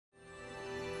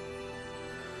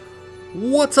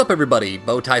What's up, everybody?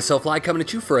 Bowtie Soulfly coming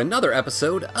at you for another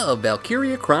episode of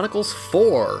Valkyria Chronicles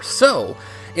 4. So,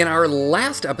 in our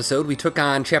last episode, we took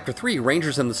on Chapter 3,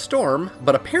 Rangers in the Storm,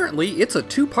 but apparently it's a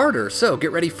two-parter, so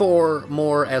get ready for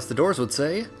more, as the Doors would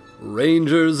say,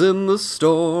 Rangers in the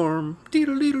Storm.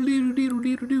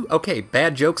 Okay,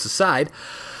 bad jokes aside,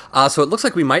 so it looks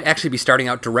like we might actually be starting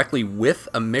out directly with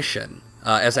a mission.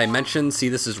 As I mentioned, see,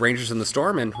 this is Rangers in the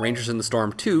Storm and Rangers in the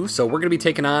Storm 2, so we're going to be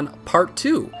taking on Part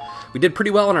 2. We did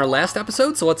pretty well in our last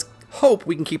episode, so let's hope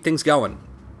we can keep things going.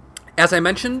 As I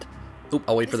mentioned... Oop,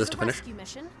 I'll wait for this to finish. Rescue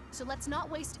mission, so let's not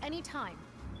waste any time.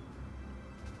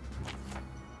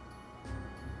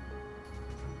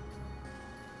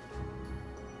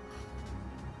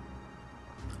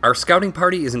 Our scouting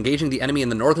party is engaging the enemy in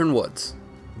the northern woods,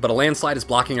 but a landslide is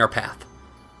blocking our path.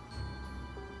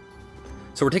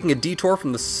 So we're taking a detour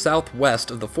from the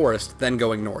southwest of the forest, then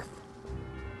going north.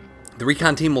 The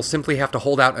recon team will simply have to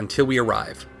hold out until we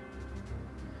arrive.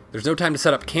 There's no time to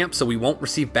set up camp, so we won't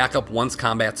receive backup once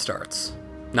combat starts.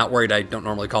 Not worried, I don't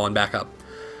normally call in backup.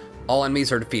 All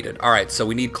enemies are defeated. Alright, so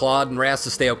we need Claude and Raz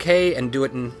to stay okay and do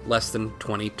it in less than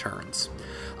 20 turns.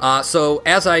 So,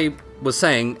 as I was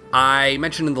saying, I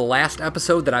mentioned in the last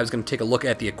episode that I was going to take a look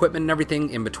at the equipment and everything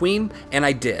in between, and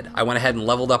I did. I went ahead and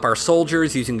leveled up our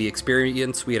soldiers using the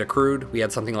experience we had accrued. We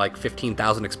had something like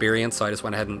 15,000 experience, so I just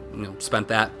went ahead and spent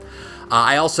that.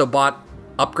 I also bought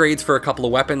upgrades for a couple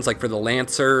of weapons, like for the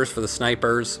Lancers, for the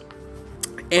Snipers,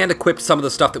 and equipped some of the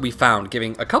stuff that we found,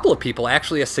 giving a couple of people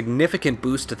actually a significant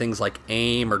boost to things like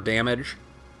aim or damage.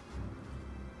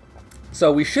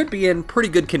 So we should be in pretty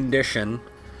good condition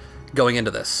going into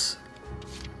this.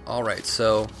 Alright,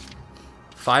 so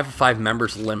 5 of 5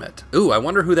 members limit. Ooh, I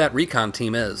wonder who that recon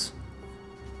team is.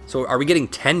 So are we getting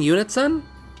 10 units then?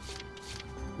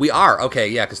 We are. Okay,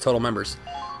 yeah, because total members.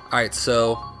 Alright,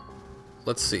 so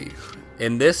let's see.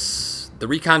 In this, the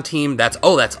recon team, that's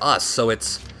us. So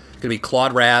it's going to be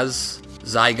Claude, Raz,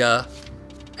 Zyga,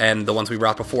 and the ones we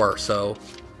brought before. So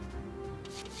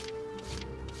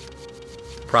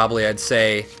probably I'd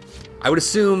say, I would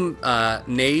assume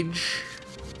Nage,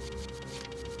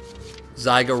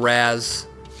 Zyga, Raz,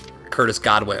 Curtis,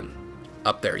 Godwin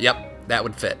up there. Yep, that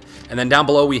would fit. And then down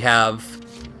below we have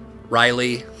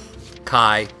Riley,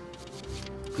 Kai,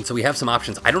 and so we have some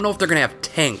options. I don't know if they're going to have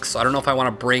tanks, so I don't know if I want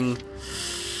to bring...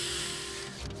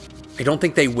 I don't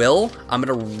think they will. I'm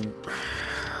going to...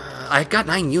 I've got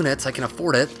 9 units. I can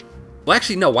afford it. Well,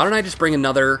 actually, no. Why don't I just bring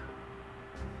another...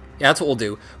 Yeah, that's what we'll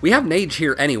do. We have Nage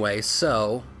here anyway,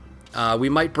 so we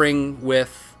might bring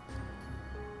with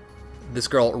this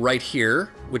girl right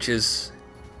here, which is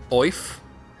Oif.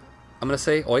 I'm going to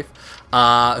say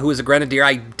Oif, who is a Grenadier.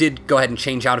 I did go ahead and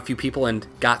change out a few people and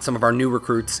got some of our new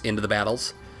recruits into the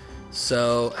battles.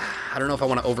 So, I don't know if I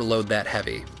want to overload that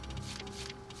heavy.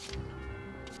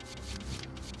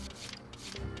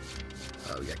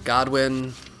 We got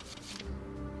Godwin,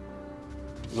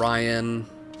 Ryan.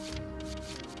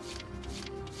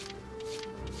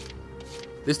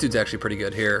 This dude's actually pretty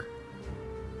good here.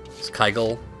 It's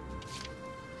Kegel.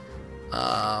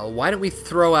 Why don't we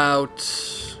throw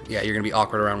out... Yeah, you're going to be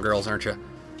awkward around girls, aren't you?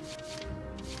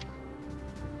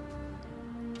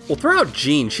 We'll throw out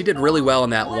Jean. She did really well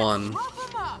in that one.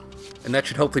 And that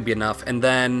should hopefully be enough. And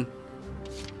then...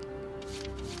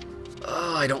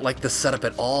 Oh, I don't like this setup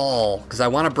at all. Because I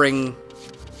want to bring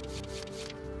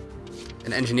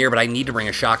an engineer, but I need to bring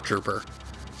a shock trooper.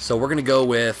 So we're going to go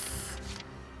with...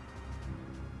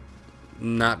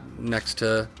 Not next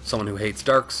to someone who hates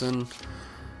Darkson.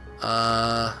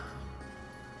 I'm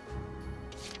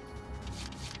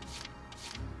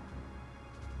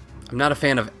not a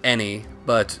fan of any,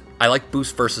 but I like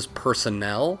boost versus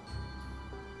personnel.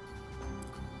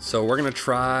 So we're going to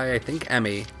try, I think,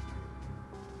 Emmy.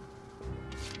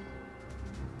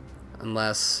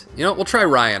 Unless, you know, we'll try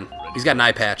Ryan. He's got an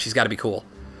eye patch. He's got to be cool.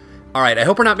 Alright, I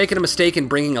hope we're not making a mistake in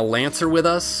bringing a Lancer with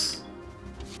us.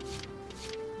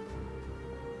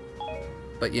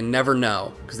 But you never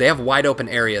know, because they have a wide open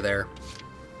area there.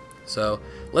 So,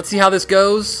 let's see how this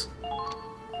goes.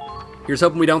 Here's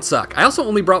hoping we don't suck. I also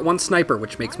only brought 1 sniper,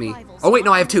 which makes me... Oh wait,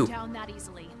 no, I have 2.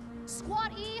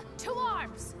 Squad E, to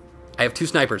arms. I have 2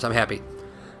 snipers, I'm happy.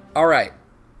 Alright.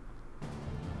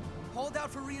 Hold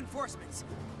out for reinforcements.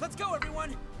 Let's go,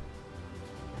 everyone!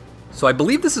 So I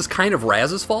believe this is kind of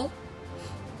Raz's fault.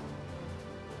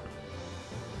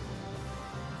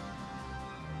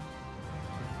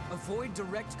 Avoid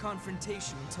direct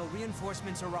confrontation until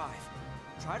reinforcements arrive.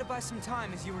 Try to buy some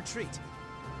time as you retreat.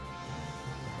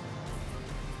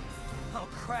 Oh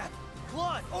crap!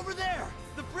 Claude, over there!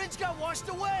 The bridge got washed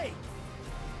away!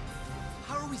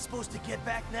 How are we supposed to get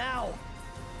back now?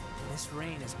 This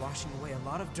rain is washing away a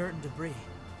lot of dirt and debris.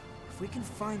 If we can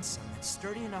find some that's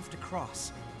sturdy enough to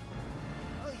cross.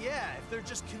 Oh yeah, if there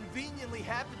just conveniently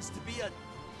happens to be a...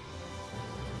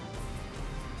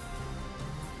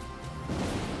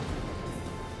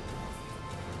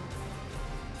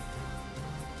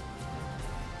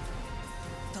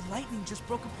 The lightning just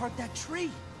broke apart that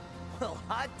tree. Well,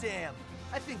 hot damn.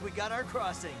 I think we got our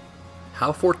crossing.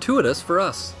 How fortuitous for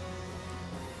us.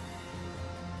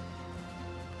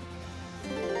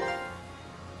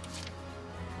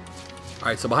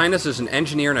 Alright, so behind us there's an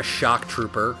engineer and a shock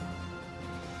trooper.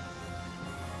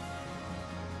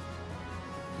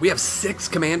 We have 6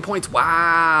 command points.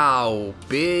 Wow.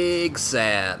 Big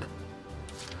sad.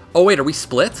 Oh, wait, are we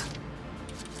split?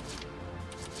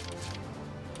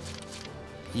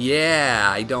 Yeah,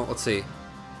 I don't... Let's see.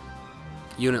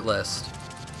 Unit list.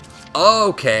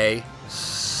 Okay.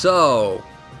 So.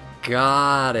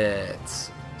 Got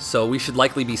it. So we should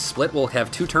likely be split. We'll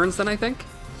have 2 turns then, I think.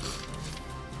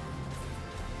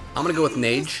 I'm going to go with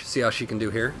Nage. See how she can do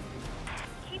here.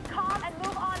 Keep calm and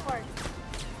move onward.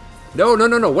 No, no,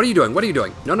 no, no. What are you doing? What are you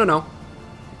doing? No, no, no.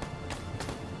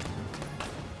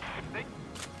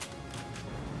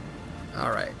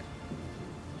 Alright.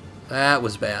 That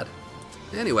was bad.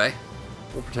 Anyway,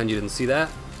 we'll pretend you didn't see that.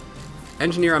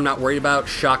 Engineer I'm not worried about.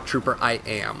 Shock Trooper I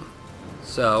am.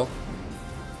 So,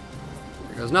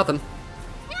 there goes nothing.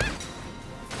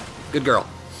 Good girl.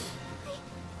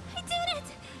 I did it!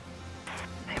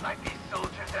 They might be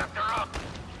soldiers after all.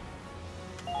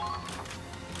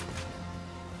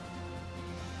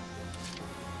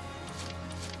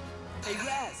 Hey,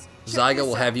 Raz! Zyga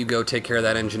will have you go take care of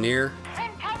that engineer.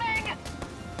 Incoming!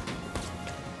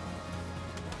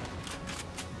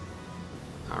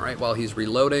 Alright, while he's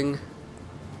reloading.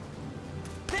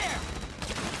 There!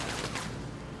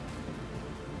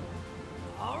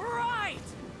 All right!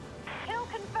 Kill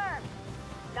confirmed.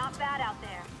 Not bad out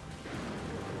there.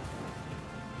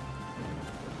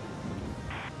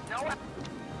 No.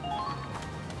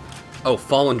 Oh,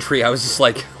 fallen tree. I was just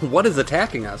like, what is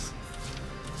attacking us?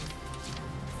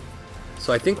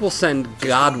 So I think we'll send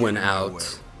Godwin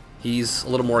out. He's a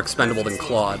little more expendable than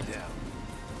Claude.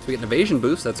 So we get an evasion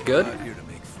boost, that's good.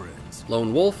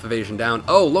 Lone Wolf, evasion down.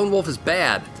 Oh, Lone Wolf is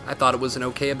bad. I thought it was an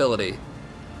okay ability.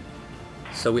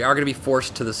 So we are going to be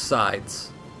forced to the sides.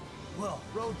 Whoa,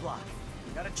 roadblock.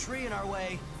 Got a tree in our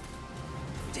way.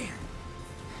 Damn.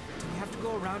 Do we have to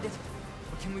go around it?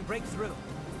 Or can we break through?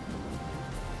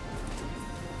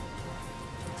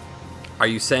 Are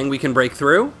you saying we can break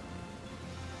through?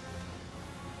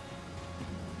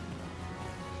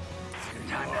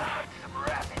 Time to hunt some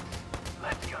rabbits.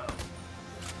 Let's go.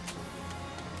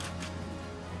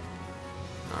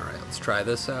 Alright, let's try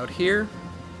this out here.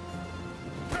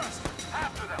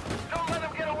 After them. Don't let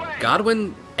them get away.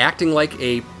 Godwin acting like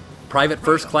a private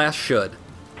first class should.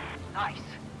 Nice.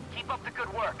 Keep up the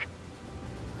good work.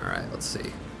 Alright, let's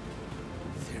see.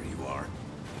 There you are.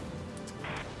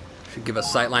 Should give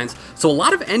us sightlines. So a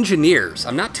lot of engineers.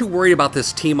 I'm not too worried about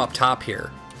this team up top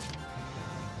here.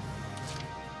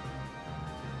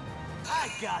 I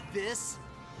got this.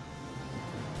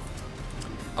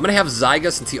 I'm going to have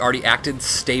Zyga, since he already acted,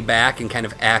 stay back and kind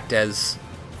of act as...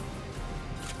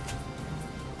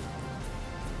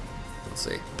 Let's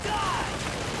see.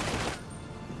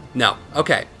 No.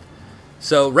 Okay.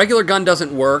 So regular gun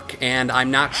doesn't work, and I'm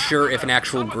not sure if an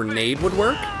actual grenade would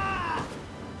work.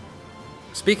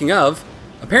 Speaking of,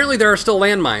 apparently there are still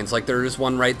landmines, like there is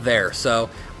one right there. So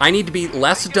I need to be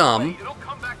less dumb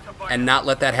and not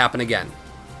let that happen again.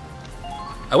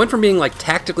 I went from being like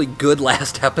tactically good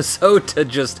last episode to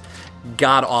just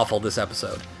god-awful this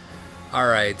episode.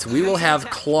 Alright, we will have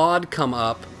Claude come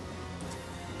up.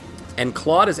 And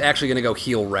Claude is actually going to go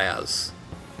heal Raz.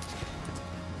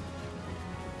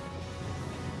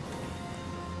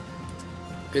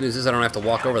 Good news is I don't have to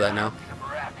walk over that now.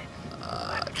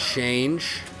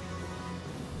 Change.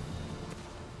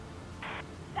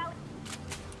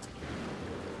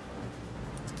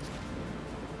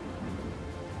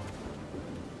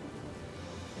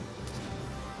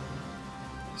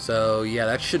 So, yeah,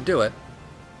 that should do it.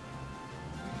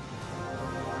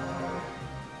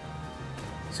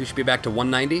 So you should be back to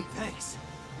 190? Thanks.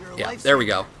 You're a Yeah, lifesaver. there we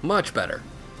go. Much better.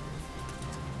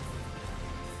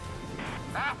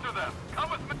 After them.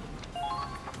 Come with me.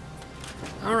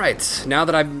 Alright, now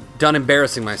that I'm done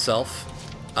embarrassing myself,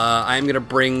 I'm going to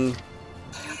bring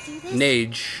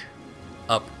Nage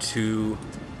up to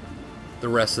the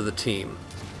rest of the team.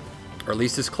 Or at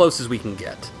least as close as we can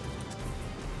get.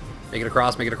 Make it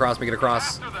across, make it across, make it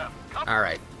across. After them. Come.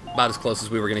 Alright, about as close as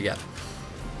we were going to get.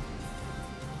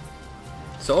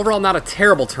 So So overall, not a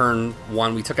terrible turn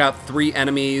one. We took out 3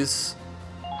 enemies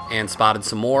and spotted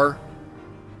some more.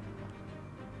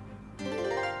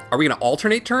 Are we going to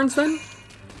alternate turns then?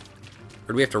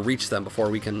 Or do we have to reach them before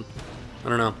we can... I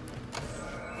don't know.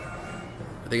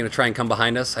 Are they going to try and come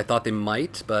behind us? I thought they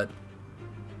might, but...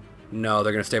 No,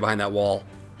 they're going to stay behind that wall.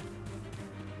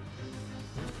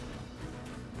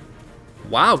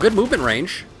 Wow, good movement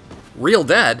range. Real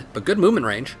dead, but good movement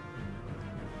range.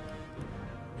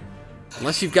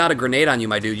 Unless you've got a grenade on you,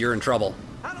 my dude, you're in trouble.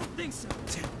 I don't think so.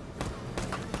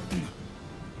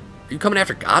 Are you coming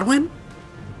after Godwin?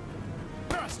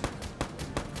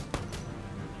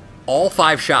 All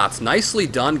 5 shots. Nicely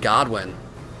done, Godwin.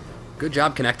 Good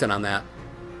job connecting on that.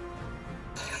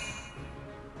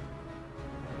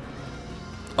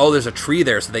 Oh, there's a tree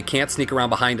there, so they can't sneak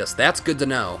around behind us. That's good to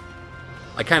know.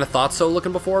 I kind of thought so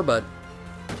looking before, but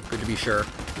good to be sure.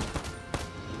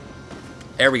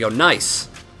 There we go. Nice.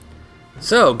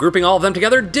 So, grouping all of them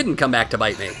together didn't come back to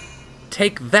bite me.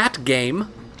 Take that,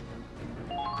 game.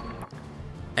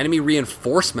 Enemy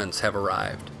reinforcements have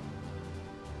arrived.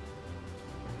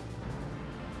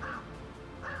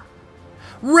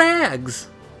 Rags!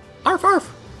 Arf,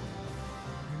 arf!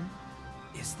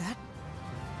 Is that?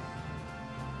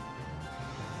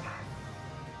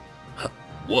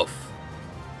 Woof.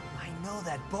 I know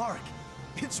that bark.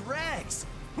 It's Rags,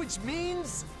 which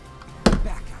means...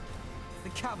 Back up. The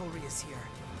cavalry is here.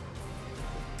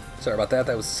 Sorry about that.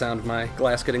 That was the sound of my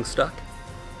glass getting stuck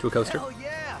to a coaster. Hell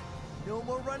yeah! No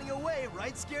more running away,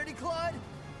 right, Scaredy Claude?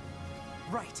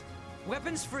 Right.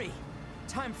 Weapons free.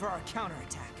 Time for our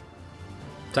counterattack.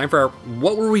 Time for our...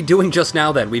 What were we doing just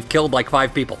now then? We've killed like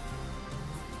 5 people.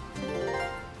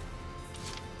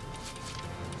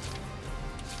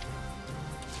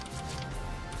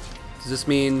 Does this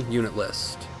mean unit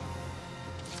list?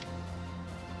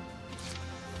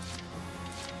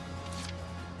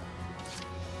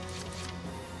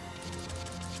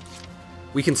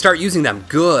 We can start using them.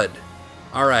 Good.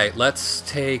 Alright, let's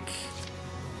take...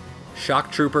 Shock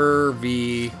Trooper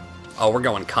v... Oh, we're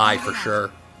going Kai for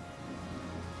sure.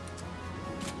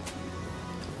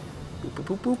 Boop,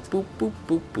 boop, boop, boop, boop,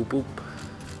 boop, boop, boop.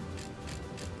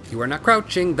 You are not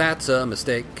crouching, that's a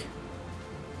mistake.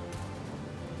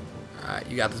 Alright,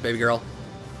 you got this, baby girl.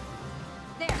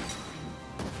 There.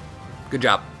 Good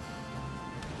job.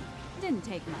 Didn't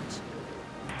take much.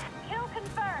 Kill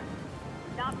confirmed.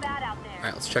 Not bad out there.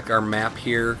 Alright, let's check our map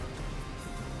here.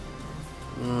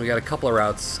 We got a couple of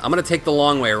routes. I'm going to take the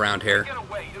long way around here. Get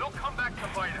away. It'll come back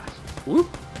to bite us.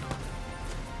 Whoop.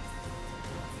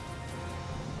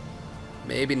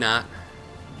 Maybe not.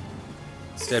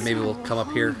 Instead, maybe we'll come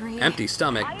up here. Empty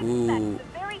stomach. I Boo.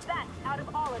 expect the very best out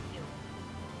of all of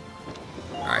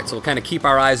you. Alright, so we'll kind of keep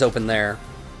our eyes open there.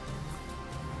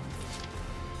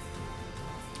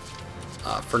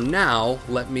 For now,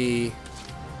 let me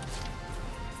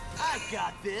I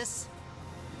got this.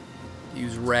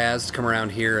 use Raz to come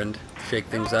around here and shake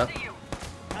things up.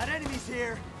 Got enemies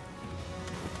here.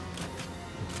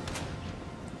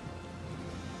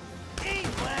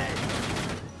 England!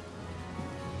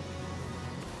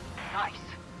 Nice.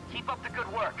 Keep up the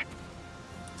good work.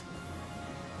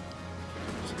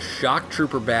 Shock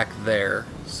Trooper back there,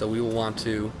 so we will want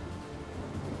to...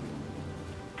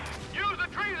 Use the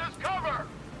trees as cover.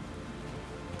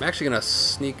 I'm actually going to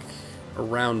sneak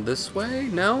around this way?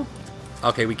 No?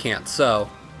 Okay, we can't. So,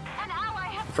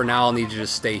 for now, I'll need you to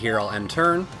just stay here. I'll end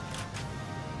turn.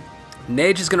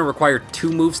 Nage is going to require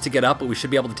 2 moves to get up, but we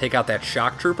should be able to take out that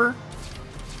Shock Trooper.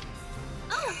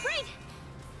 Oh, great!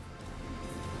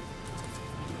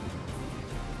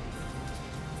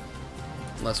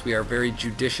 Unless we are very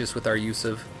judicious with our use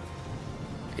of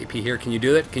AP here. Can you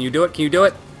do it? Can you do it? Can you do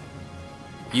it?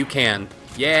 You can.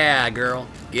 Yeah, girl.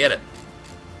 Get it.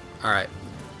 Alright.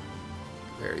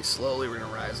 Very slowly, we're going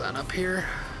to rise on up here.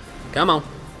 Come on.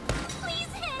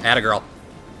 Atta girl.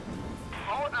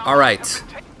 Alright.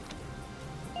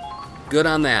 Good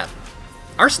on that.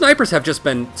 Our snipers have just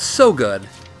been so good.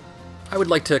 I would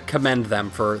like to commend them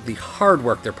for the hard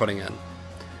work they're putting in.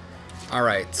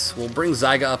 Alright, we'll bring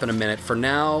Zyga up in a minute. For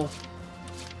now,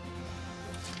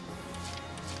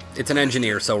 it's an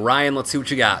engineer, so Ryan, let's see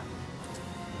what you got.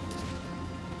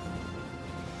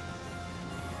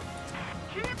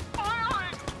 Keep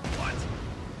firing. What?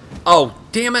 Oh,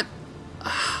 damn it.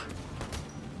 I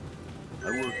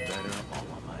work better all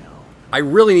on my own. I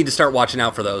really need to start watching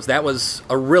out for those. That was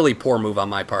a really poor move on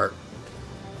my part.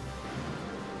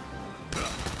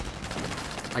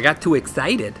 I got too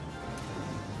excited.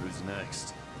 Who's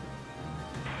next?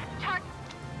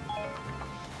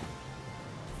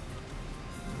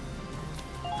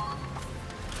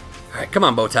 Alright, come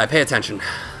on, Bowtie, pay attention.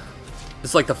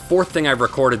 It's like the 4th thing I've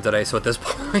recorded today, so at this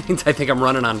point, I think I'm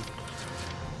running on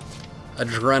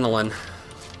adrenaline.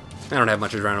 I don't have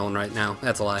much adrenaline right now.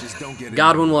 That's a lie. Just don't get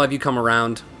Godwin will have you come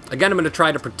around. Again, I'm going to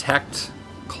try to protect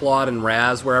Claude and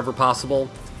Raz wherever possible.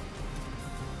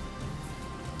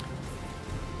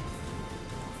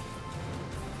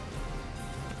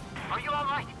 Are you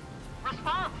alright?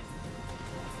 Respond!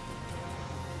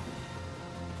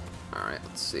 Alright,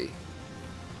 let's see.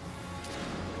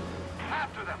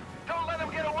 After them! Don't let them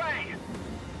get away!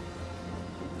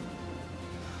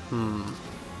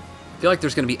 I feel like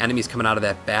there's going to be enemies coming out of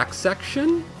that back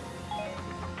section.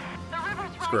 The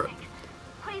river's Screw it. rising.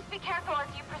 Please be careful as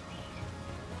you proceed.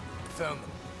 Found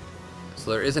them. So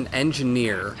there is an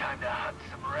engineer. Time to hunt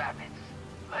some rabbits.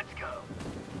 Let's go.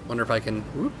 Wonder if I can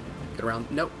get around.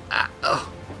 Nope. Ah,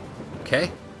 oh.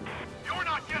 Okay. You're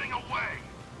not getting away!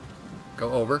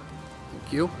 Go over.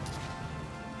 Thank you.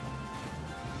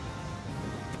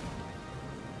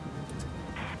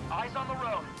 Eyes on the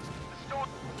road. The storm.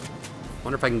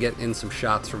 Wonder if I can get in some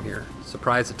shots from here.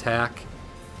 Surprise attack.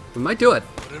 We might do it.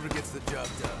 Whatever gets the job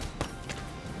done.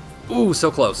 Ooh,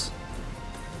 so close.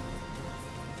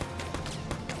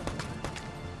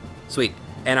 Sweet.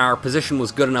 And our position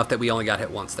was good enough that we only got hit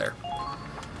once there.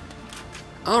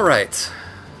 Alright.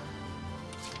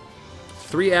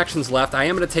 3 actions left. I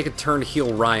am going to take a turn to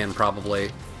heal Ryan, probably.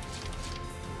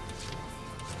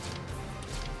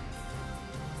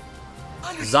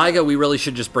 Zyga, we really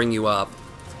should just bring you up.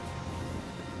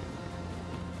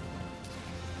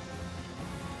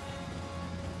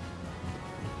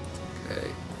 Okay.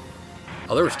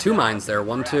 Oh, there was 2 mines there.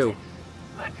 1, 2.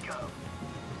 Let's go.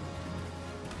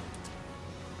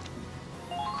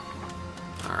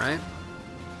 Alright.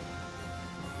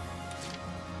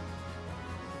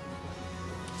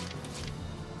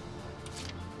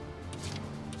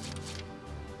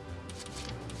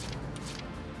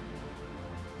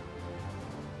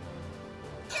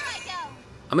 Here I go.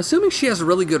 I'm assuming she has a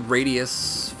really good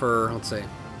radius for, let's see.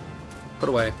 Put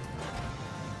away.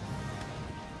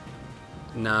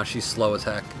 Nah, she's slow as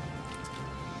heck.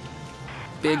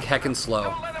 Big heckin' slow.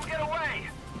 Don't let them get away!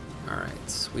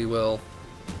 Alright, we will...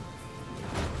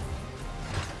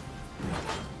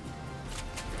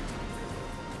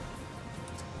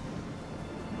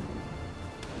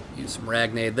 use some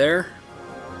Ragnade there.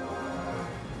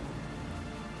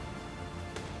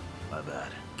 My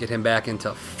bad. Get him back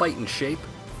into fighting shape.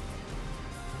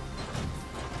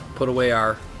 Put away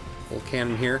our little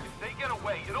cannon here. If they get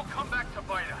away, it'll come back to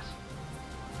bite us.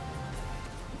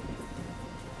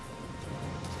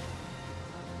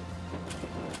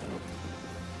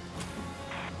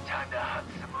 Time to hunt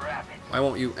some rabbits. Why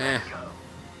won't you? Let's go.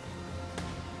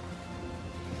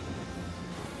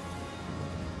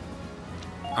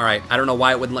 Alright, I don't know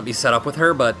why it wouldn't let me set up with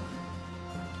her, but...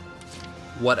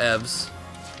 whatevs.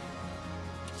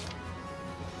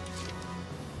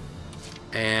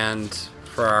 And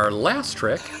for our last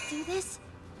trick, Can I do this?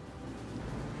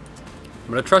 I'm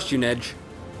gonna trust you, Nedge.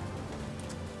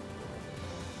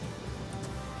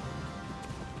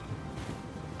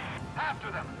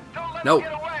 After them. Don't let Nope.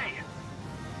 them get away.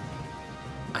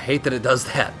 I hate that it does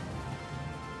that.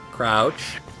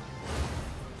 Crouch.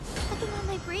 Clicking on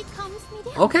my braid calms me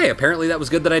down. Okay, apparently that was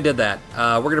good that I did that.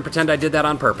 We're gonna pretend I did that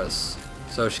on purpose.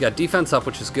 So she got defense up,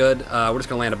 which is good. We're just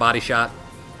gonna land a body shot.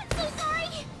 I'm so sorry.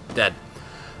 Dead.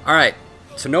 Alright,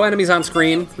 so no enemies on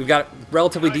screen. We've got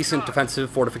relatively decent defensive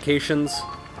fortifications.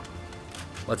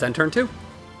 Let's end turn 2.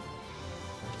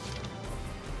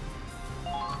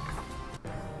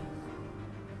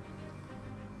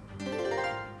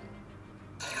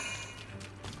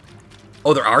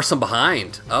 Oh, there are some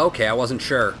behind. Okay, I wasn't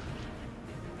sure.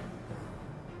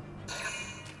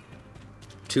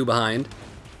 2 behind.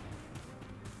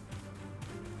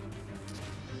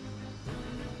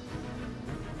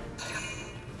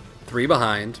 3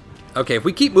 behind. Okay, if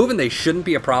we keep moving, they shouldn't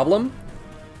be a problem.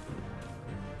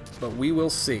 But we will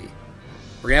see.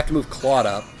 We're gonna have to move Claude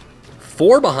up.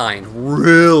 4 behind,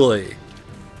 really?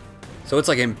 So it's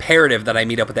like imperative that I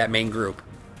meet up with that main group.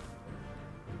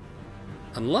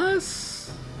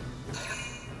 Unless...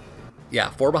 yeah,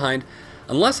 4 behind.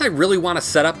 Unless I really want to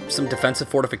set up some defensive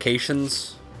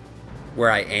fortifications where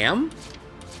I am.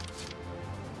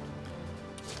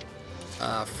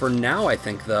 For now, I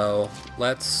think, though,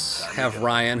 let's have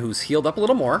Ryan, who's healed up a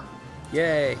little more.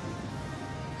 Yay.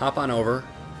 Hop on over.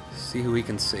 See who he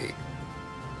can see.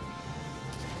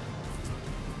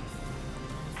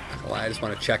 Not gonna lie, I just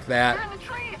want to check They're They're in in the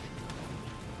trees.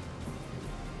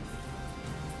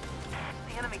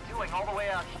 What's the enemy doing all the way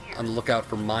out here? on the lookout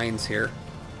for mines here.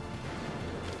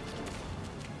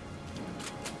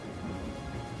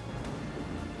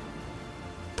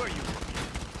 Where are you?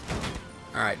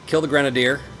 kill the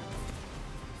Grenadier.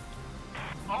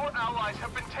 Our allies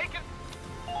have been taken.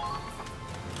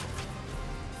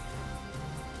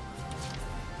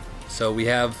 So we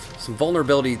have some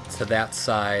vulnerability to that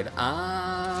side.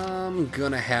 I'm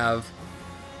gonna have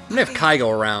Kai go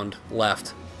around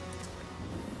left.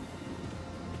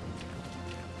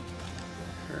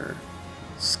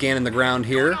 Scanning the ground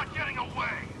here. You're not getting away.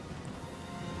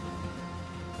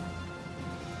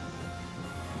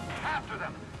 After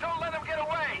them. Don't let them get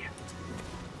away.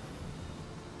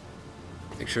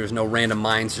 Make sure there's no random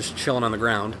mines just chilling on the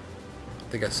ground.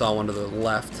 I think I saw one to the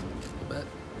left a little bit.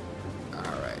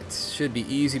 Alright, should be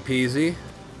easy peasy.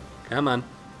 Come on.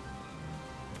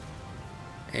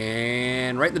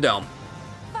 And right in the dome.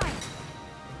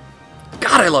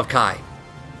 God, I love Kai.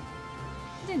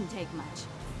 Didn't take much.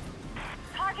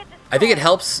 I think it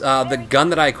helps the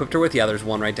gun that I equipped her with. Yeah, there's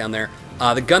one right down there.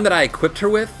 The gun that I equipped her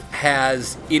with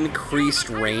has increased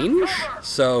range,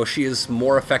 so she is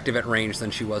more effective at range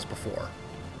than she was before.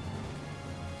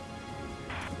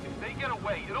 If they get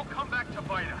away, it'll come back to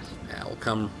bite us. Yeah, we'll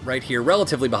come right here,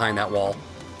 relatively behind that wall.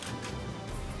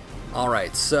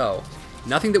 Alright, so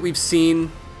nothing that we've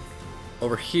seen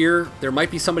over here. There might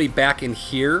be somebody back in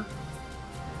here.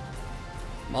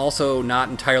 I'm also not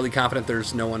entirely confident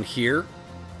there's no one here.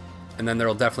 And then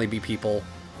there'll definitely be people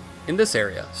in this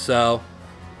area. So,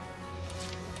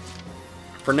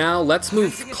 for now, let's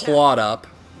move Claude up.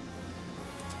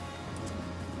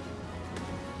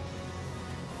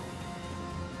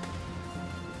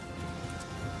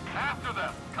 After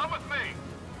them. Come with me.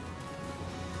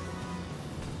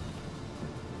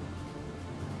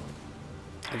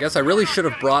 I guess I really should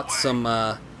have brought some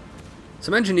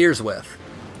engineers with.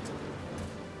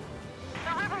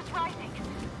 The river's rising.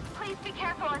 Please be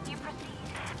careful as you proceed.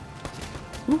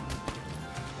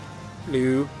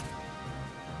 Hello.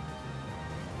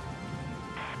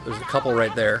 There's a couple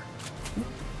right there.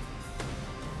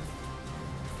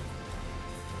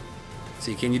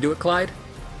 See, can you do it, Clyde?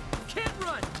 Can't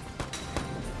run.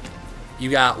 You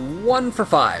got 1 for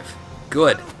 5.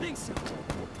 Good. I don't think so.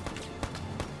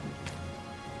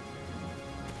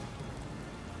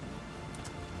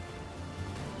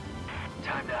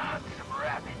 Time to hunt some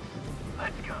rabbits.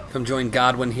 Let's go. Come join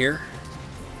Godwin here.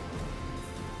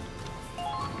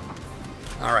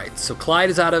 Alright, so Clyde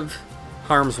is out of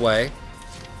harm's way.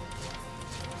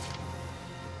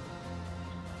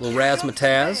 Little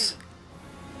Razzmatazz.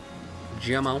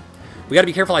 Gemmo. We gotta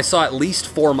be careful, I saw at least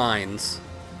 4 mines.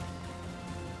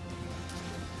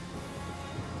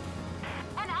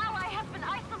 An ally has been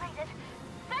isolated.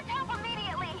 Send help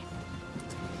immediately.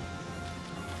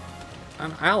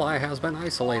 An ally has been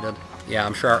isolated. Yeah,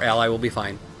 I'm sure our ally will be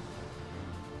fine.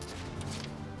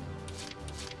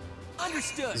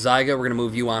 Understood. Zyga, we're gonna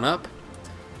move you on up.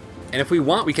 And if we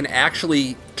want, we can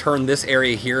actually turn this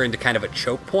area here into kind of a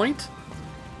choke point.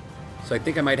 So I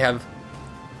think I might have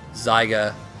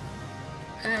Zyga.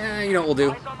 You know what we'll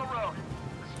do? Eyes on the road.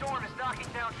 The storm is knocking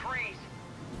down trees.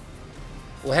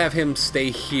 We'll have him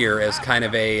stay here as kind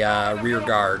of a rear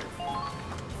guard.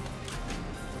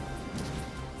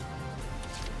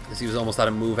 Because he was almost out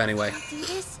of move anyway. Do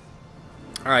this?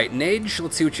 Alright, Nage,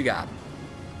 let's see what you got.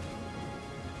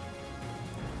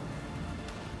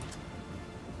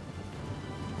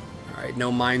 Alright,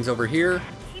 no mines over here.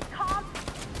 Keep calm.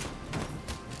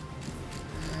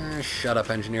 Shut up,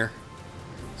 engineer.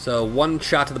 So 1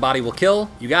 shot to the body will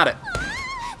kill. You got it.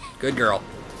 Good girl.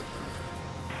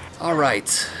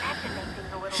 Alright.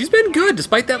 She's been good,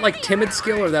 despite that like timid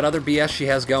skill or that other BS she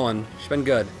has going. She's been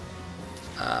good.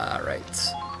 Alright.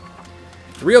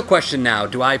 The real question now,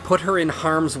 do I put her in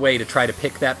harm's way to try to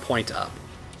pick that point up?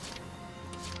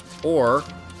 Or,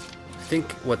 I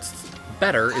think what's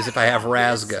better is if I have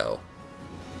Raz go.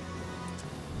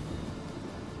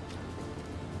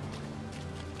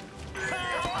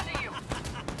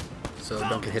 So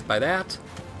don't get hit by that.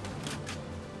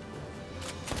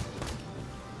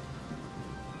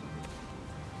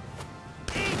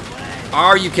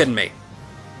 Are you kidding me?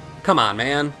 Come on,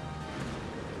 man.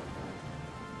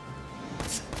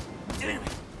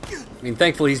 I mean,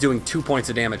 thankfully he's doing 2 points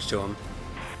of damage to him.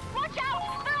 Watch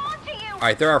out! They're onto you!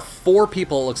 Alright, there are 4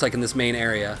 people, it looks like, in this main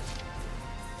area.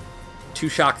 2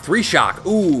 shock, 3 shock.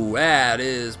 Ooh, that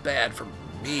is bad for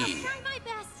me. Try my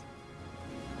best.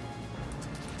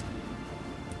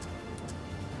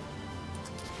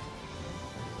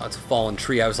 Oh, it's a fallen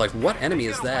tree. I was like, what enemy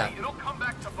is that? It'll come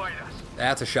back to bite us.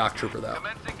 That's a shock trooper, though.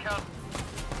 Commencing count.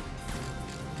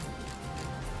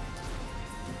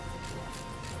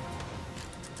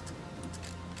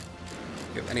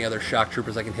 Do you have any other shock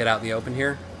troopers I can hit out in the open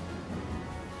here?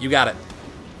 You got it.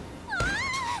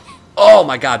 Oh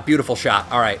my god, beautiful shot.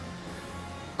 Alright.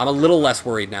 I'm a little less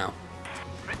worried now.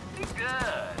 Pretty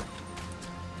good.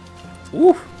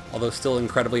 Ooh, although still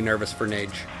incredibly nervous for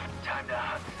Nage. Time to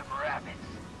hunt some rabbits.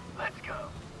 Let's go.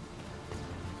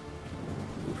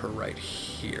 Move her right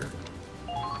here.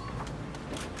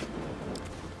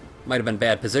 Might have been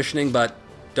bad positioning, but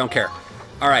don't care.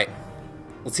 Alright,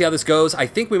 let's see how this goes. I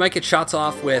think we might get shots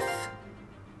off with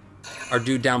our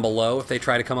dude down below if they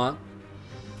try to come up.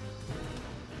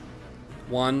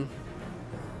 1,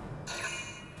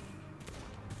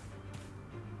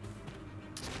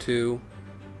 2,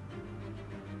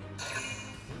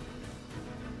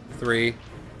 3,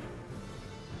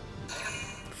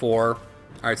 4.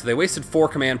 Alright, so they wasted 4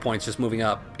 command points just moving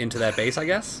up into that base, I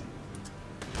guess?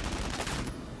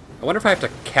 I wonder if I have to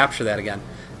capture that again.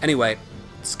 Anyway,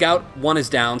 Scout 1 is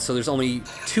down, so there's only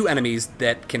 2 enemies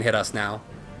that can hit us now.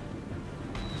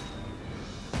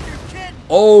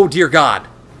 Oh, dear God.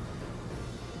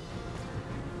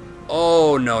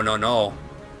 Oh, no, no, no.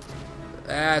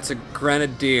 That's a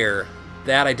Grenadier.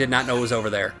 That I did not know was over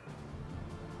there.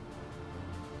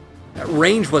 That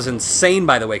range was insane,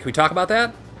 by the way. Can we talk about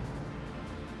that?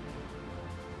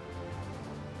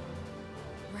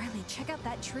 Riley, check out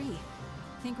that tree.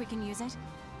 Think we can use it?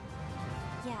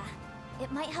 Yeah,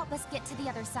 it might help us get to the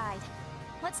other side.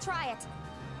 Let's try it.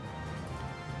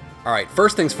 Alright,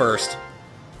 first things first.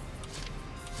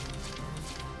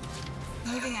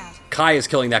 Moving out. Kai is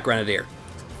killing that Grenadier.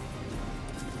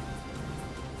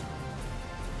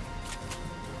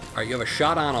 Alright, you have a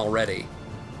shot on already.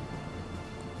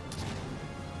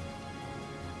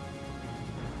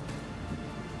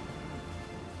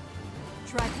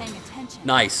 Try paying attention.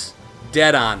 Nice.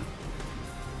 Dead on.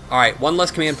 Alright, 1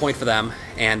 less command point for them,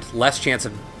 and less chance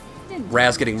of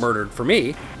Raz getting murdered for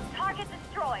me. Target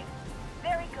destroyed.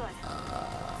 Very good.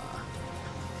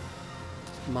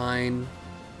 Mine.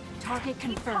 Target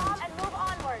Keep confirmed. calm and move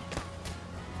onward.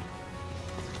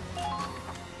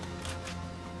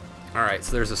 Alright,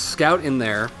 so there's a scout in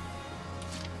there.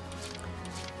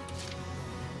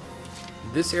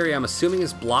 This area, I'm assuming,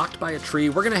 is blocked by a tree.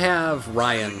 We're going to have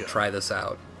Ryan try this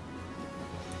out.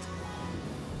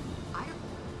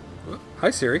 Oh,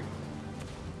 hi, Siri.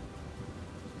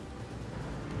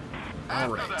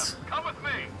 Alright. Come with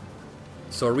me.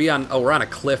 So are we on... Oh, we're on a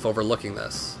cliff overlooking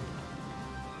this.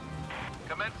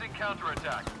 Commencing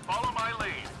counterattack. Follow my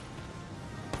lead.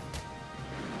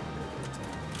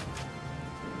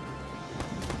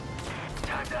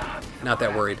 Time to hunt some Not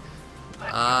that worried.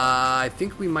 rabbits. I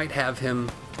think we might have him...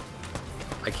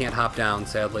 I can't hop down,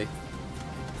 sadly.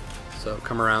 So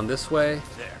come around this way.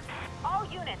 There. All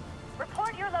units,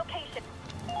 report your location.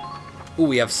 Ooh,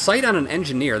 we have sight on an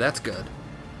engineer. That's good.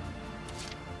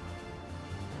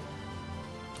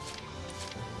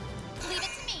 Leave it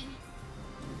to me.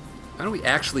 Why don't we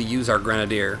actually use our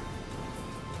Grenadier?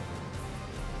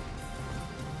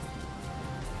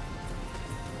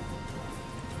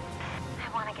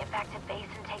 I want to get back to base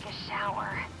and take a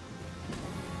shower.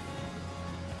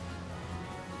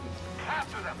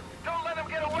 After them. Don't let them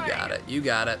get away. You got it. You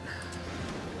got it.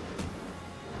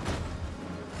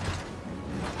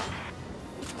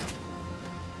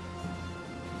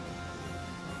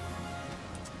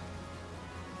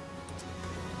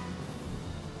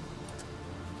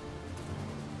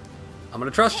 I'm gonna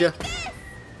trust you.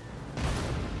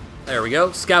 There we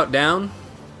go. Scout down.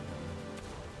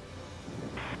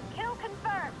 Kill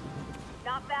confirmed.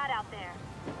 Not bad out there.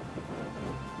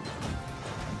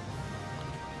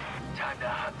 Time to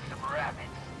hunt some rabbits.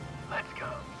 Let's go.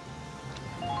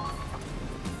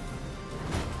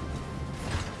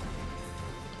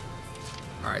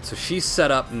 Alright, so she's set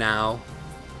up now.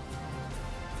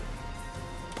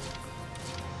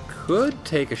 Could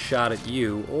take a shot at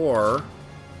you, or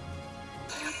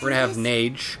we're gonna have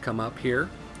Nage come up here.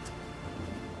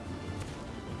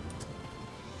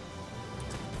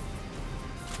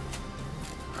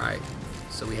 Alright,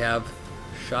 so we have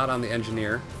shot on the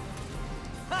engineer.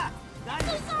 Ha! Not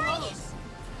even close!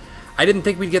 I didn't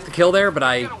think we'd get the kill there, but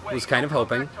I Get away. was kind of Don't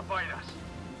come hoping. back to bite us.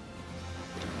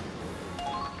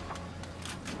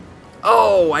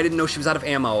 Oh, I didn't know she was out of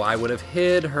ammo. I would have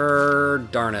hid her.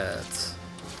 Darn it.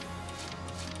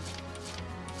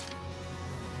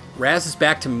 Raz is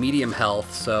back to medium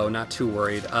health, so not too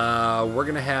worried. We're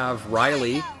going to have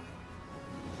Riley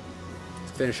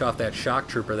finish off that shock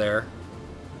trooper there,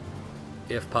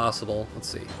 if possible. Let's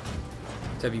see.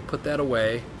 Let's have you put that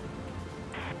away.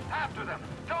 After them.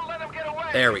 Don't let them get away.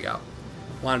 There we go.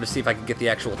 Wanted to see if I could get the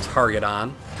actual target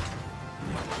on.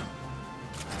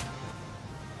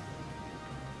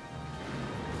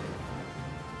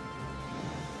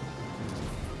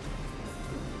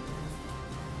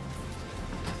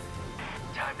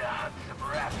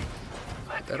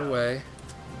 that away.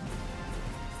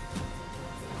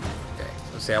 Okay,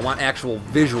 let's see. I want actual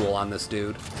visual on this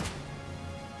dude.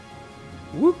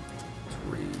 Whoop. Let's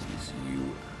raise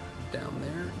you down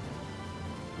there.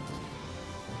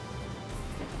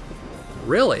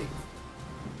 Really?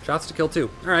 Shots to kill too.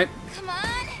 All right. Come on.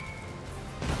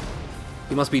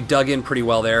 He must be dug in pretty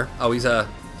well there. Oh, he's a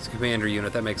commander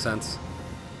unit. That makes sense.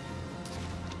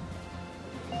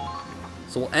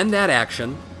 So we'll end that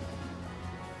action.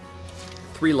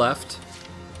 3 left.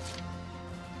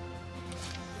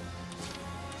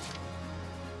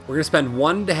 We're going to spend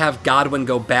 1 to have Godwin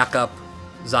go back up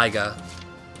Zyga.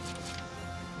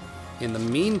 In the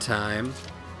meantime,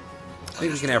 I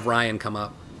think we can have Ryan come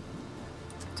up.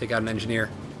 Take out an engineer.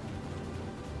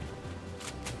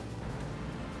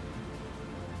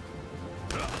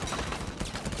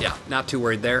 Yeah, not too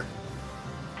worried there.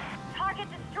 Target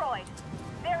destroyed.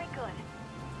 Very good.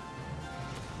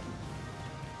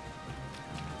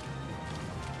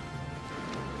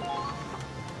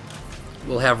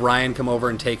 We'll have Ryan come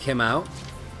over and take him out.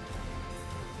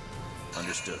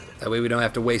 Understood. That way we don't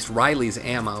have to waste Riley's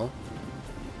ammo.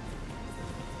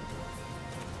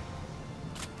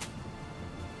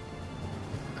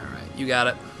 Alright, you got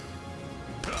it.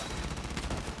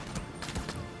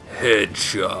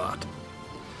 Headshot.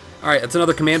 Alright, that's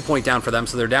another command point down for them,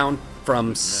 so they're down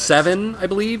from 7, I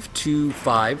believe, to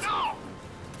 5. It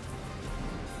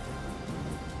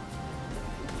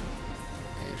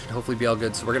should hopefully be all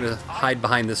good, so we're going to hide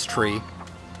behind this tree.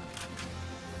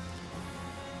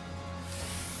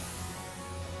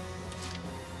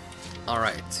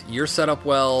 Alright, you're set up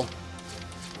well.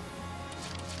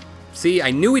 See, I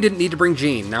knew we didn't need to bring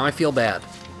Jean. Now I feel bad.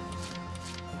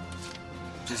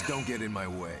 Just don't get in my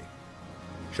way.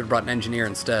 Should have brought an engineer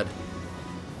instead.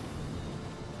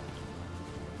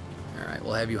 Alright,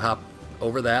 we'll have you hop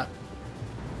over that.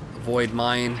 Avoid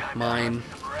mine. Let's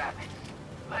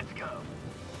go.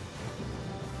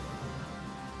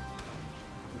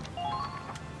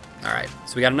 Alright,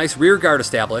 so we got a nice rear guard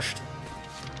established.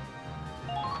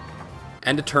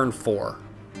 End of turn 4.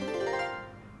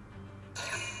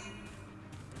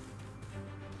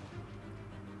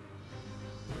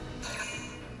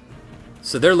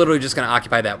 So they're literally just going to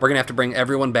occupy that. We're going to have to bring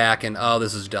everyone back, and oh,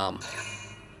 this is dumb.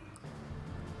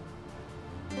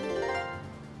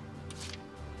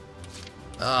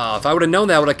 Oh, if I would have known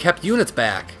that, I would have kept units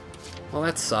back. Well,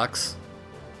 that sucks.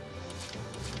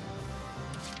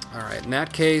 Alright, in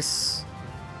that case...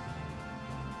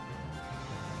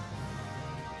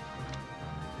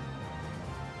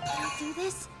 Can I do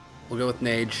this? we'll go with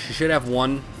Nage. She should have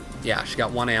 1. Yeah, she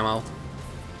got 1 ammo.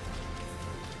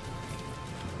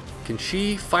 Can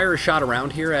she fire a shot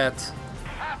around here at...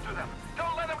 After them.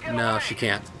 Don't let them get No, away. she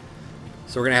can't.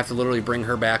 So we're going to have to literally bring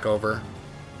her back over.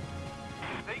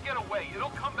 If they get away, it'll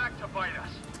come back to bite us.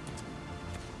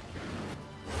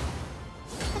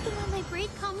 Looking while my braid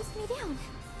calms me down.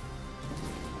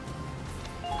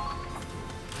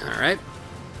 Alright.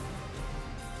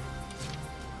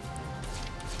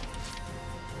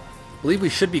 I believe we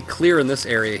should be clear in this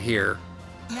area here.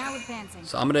 Now advancing.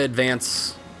 So I'm going to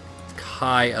advance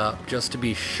Kai up just to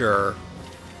be sure.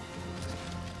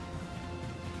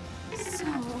 So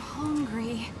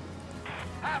hungry.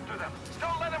 After them.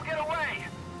 Don't let them get away.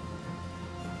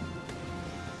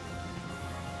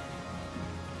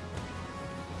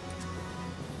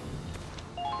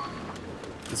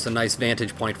 It's a nice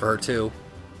vantage point for her, too.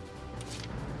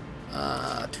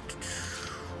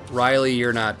 Riley,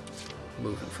 you're not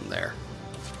moving from there.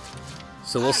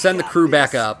 So we'll send the crew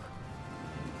back up.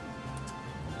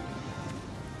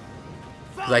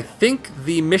 'Cause I think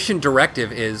the mission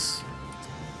directive is...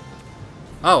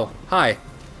 Oh, hi.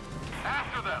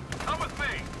 After them. Come with me.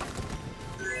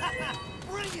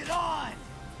 Bring it on!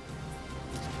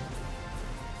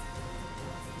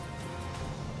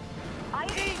 I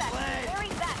expect the very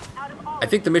best out of all I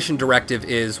think the mission directive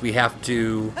is we have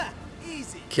to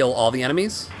Easy. kill all the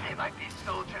enemies. They might be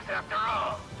soldiers after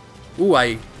all. Ooh,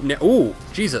 ooh,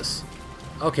 Jesus.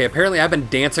 Okay, apparently I've been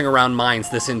dancing around mines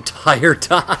this entire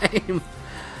time.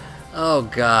 Oh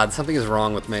God, something is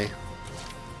wrong with me.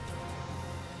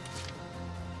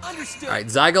 Understood. Alright,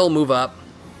 Zyga will move up.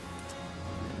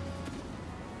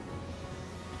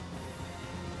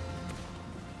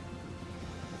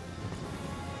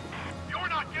 You're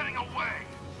not getting away.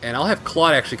 And I'll have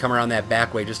Claude actually come around that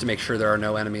back way just to make sure there are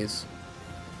no enemies.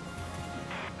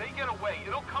 If they get away,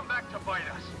 it'll come back to bite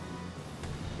us.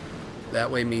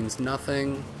 That way means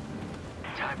nothing.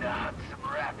 Time to hunt some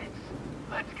rabbits.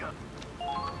 Let's go.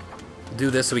 Do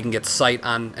this so we can get sight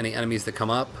on any enemies that come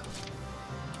up.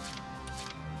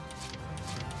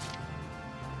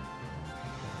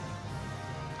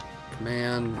 Come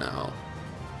Command, no.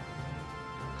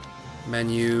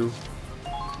 Menu,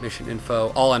 mission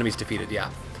info, all enemies defeated,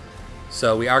 yeah.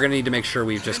 So we are going to need to make sure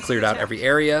we've just cleared out every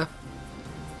area.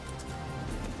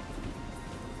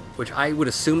 Which I would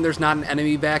assume there's not an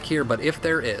enemy back here, but if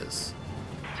there is...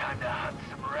 Time to hunt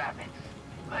some rabbits.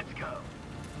 Let's go.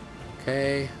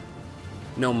 Okay.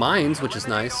 No mines, which is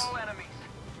Eliminate nice. all enemies.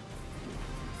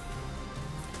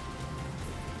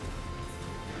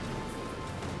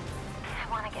 I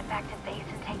want to get back to base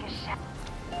and take a shower.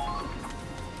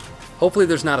 Hopefully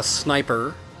there's not a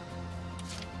sniper.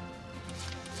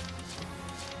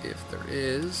 If there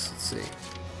is, let's see.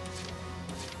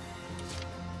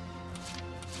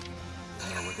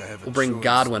 We'll bring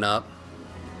Godwin up.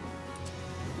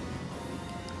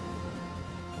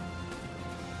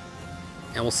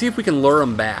 And we'll see if we can lure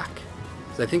him back.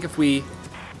 Because I think if we...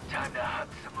 Time to hunt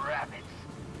some rabbits.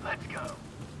 Let's go.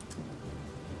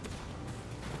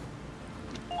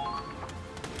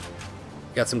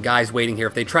 Got some guys waiting here.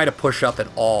 If they try to push up at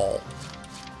all,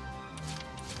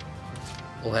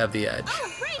 we'll have the edge.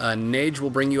 Nage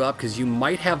will bring you up because you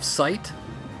might have sight,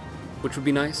 which would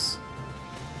be nice.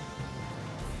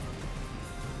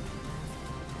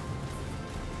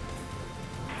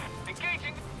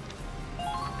 Engaging.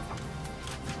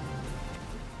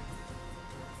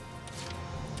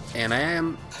 And I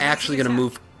am actually going to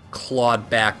move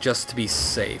Claude back just to be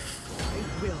safe.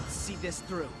 I will see this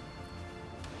through.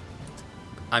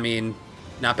 I mean,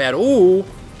 not bad. Ooh!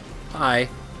 Hi.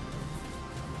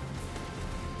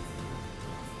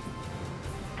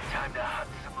 Time to hunt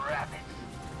some rabbits.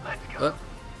 Let's go.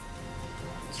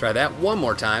 Let's try that one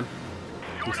more time.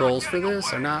 Controls for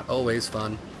this are not always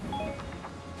fun.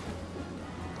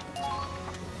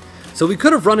 So we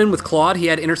could have run in with Claude. He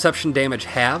had interception damage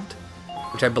halved,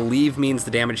 which I believe means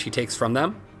the damage he takes from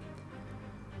them.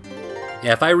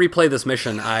 Yeah, if I replay this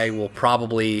mission, I will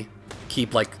probably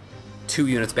keep like 2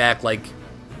 units back, like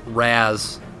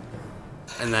Raz,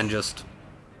 and then just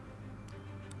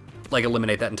like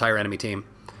eliminate that entire enemy team.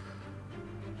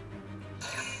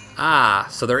 Ah,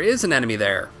 so there is an enemy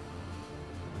there.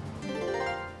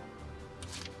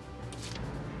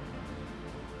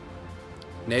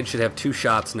 Ned should have 2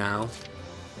 shots now,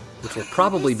 which will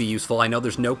probably be useful. I know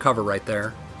there's no cover right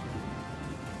there.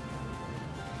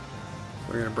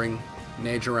 We're going to bring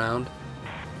Nage around.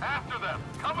 After them.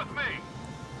 Come with me.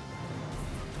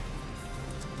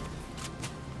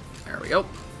 There we go.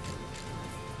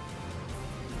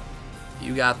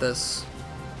 You got this.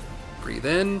 Breathe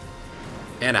in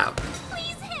and out.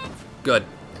 Please hit! Good.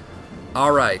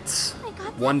 All right. I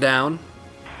got One down.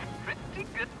 Pretty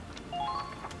good.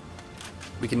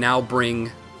 We can now bring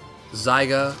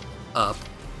Zyga up.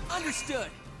 Understood.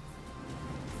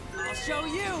 I'll show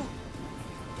you.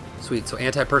 Sweet. So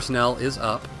anti-personnel is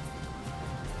up.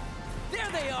 There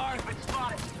they are. Been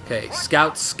spotted. Okay.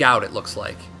 Scout, it looks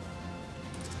like.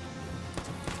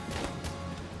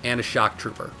 And a shock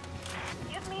trooper.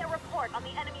 Give me a report on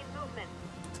the enemy's movement.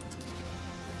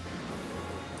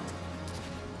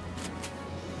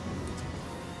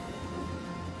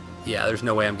 Yeah, there's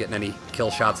no way I'm getting any kill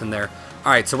shots in there.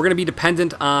 All right, so we're going to be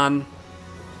dependent on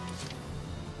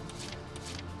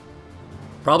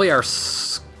probably our...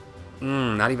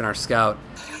 not even our scout.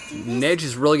 Nage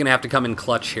is really going to have to come in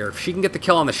clutch here. If she can get the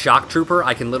kill on the shock trooper,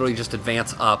 I can literally just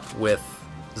advance up with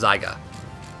Zyga.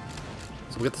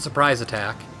 So we'll get the surprise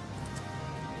attack.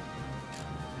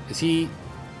 Is he...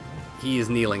 He is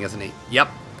kneeling, isn't he? Yep.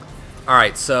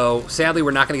 Alright, so sadly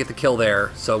we're not going to get the kill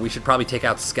there, so we should probably take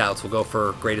out scouts. We'll go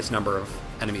for greatest number of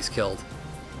enemies killed.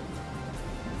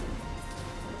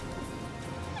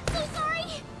 I'm so sorry!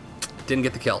 Didn't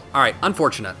get the kill. Alright,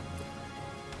 unfortunate.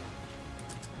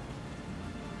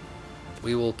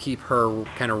 We will keep her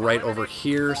kind of right over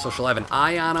here, so she'll have an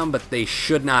eye on them, but they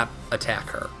should not attack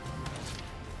her.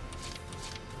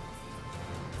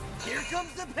 Here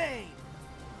comes the pain.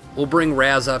 We'll bring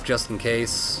Raz up just in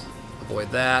case.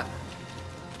 Avoid that.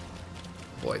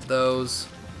 Avoid those.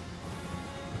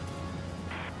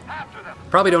 After them.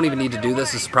 Probably don't even need to do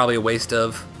this. This is probably a waste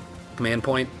of command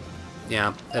point.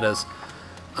 Yeah, it is.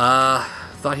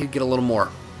 Thought he'd get a little more.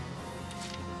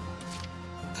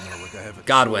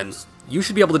 Godwin, you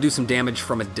should be able to do some damage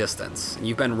from a distance.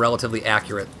 You've been relatively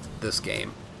accurate this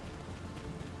game.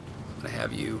 I'm going to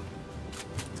have you...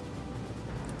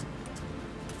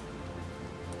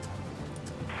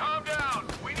 Calm down.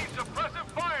 We need suppressive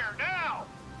fire now.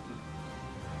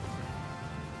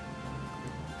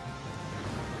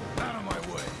 Out of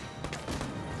my way.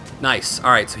 Nice.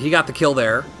 All right, so he got the kill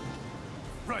there.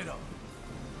 Right up.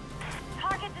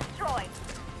 Target destroyed.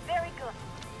 Very good.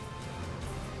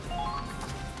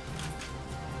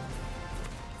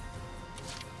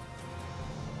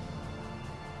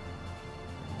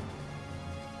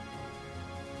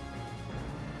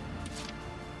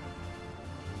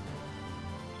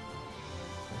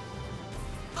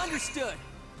 Understood.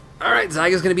 All right,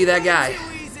 Zyga's gonna be that guy.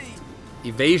 Too easy.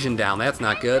 Evasion down. That's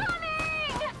not good.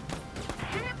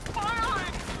 Keep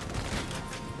firing!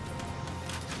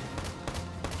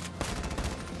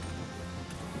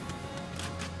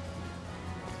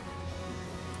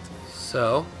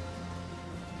 So,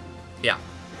 yeah.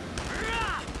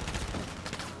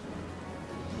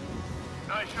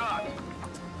 Nice shot.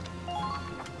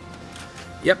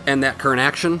 Yep, and that current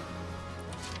action.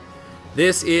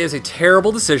 This is a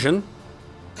terrible decision.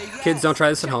 Hey, Kids, Raz, don't try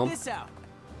this at check home. This out.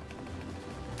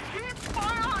 Keep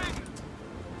firing!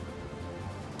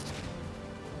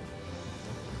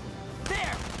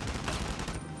 There.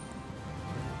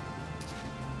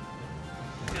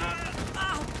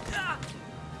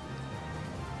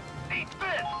 Eat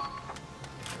this!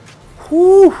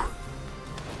 Whew.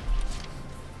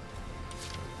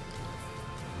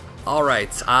 All right.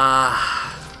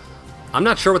 I'm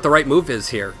not sure what the right move is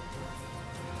here.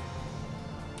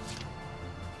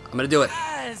 I'm gonna do it.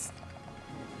 Raz.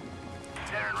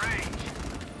 They're in range.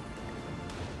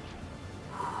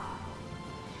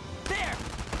 There.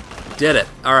 Did it.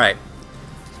 All right.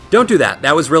 Don't do that.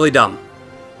 That was really dumb.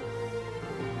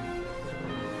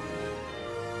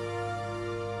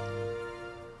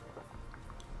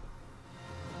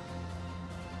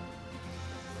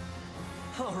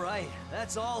 All right,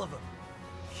 that's all of them.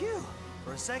 Phew.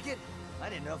 For a second, I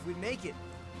didn't know if we'd make it.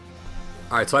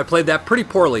 All right, so I played that pretty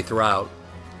poorly throughout.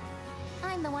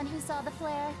 I'm the one who saw the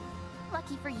flare.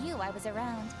 Lucky for you, I was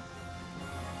around.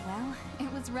 Well,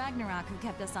 it was Ragnarok who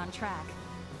kept us on track.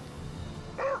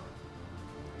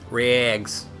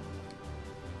 Rags.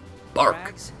 Bark.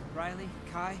 Rags, Riley,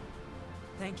 Kai,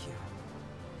 thank you.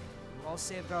 You all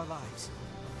saved our lives.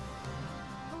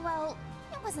 Well,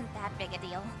 it wasn't that big a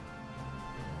deal.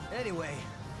 Anyway,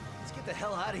 let's get the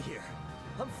hell out of here.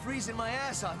 I'm freezing my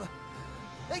ass off.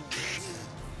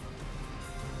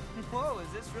 Whoa, is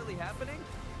this really happening?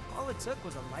 All it took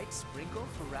was a light sprinkle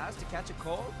for Raz to catch a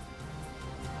cold?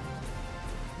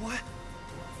 What?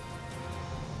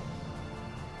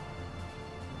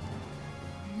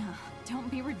 No, don't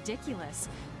be ridiculous.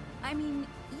 I mean,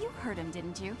 you heard him,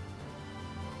 didn't you?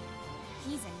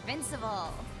 He's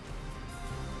invincible.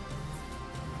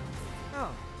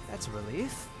 Oh, that's a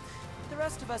relief. The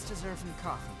rest of us deserve some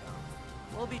coffee,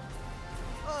 though. We'll be...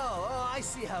 Oh, I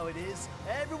see how it is.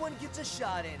 Everyone gets a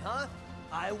shot in, huh?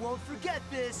 I won't forget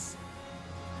this.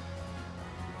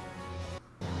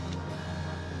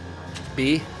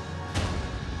 B.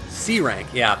 C rank.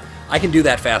 Yeah, I can do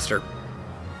that faster.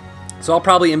 So I'll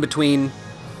probably in between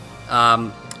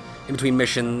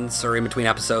missions or in between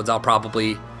episodes, I'll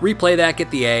probably replay that,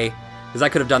 get the A, because I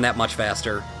could have done that much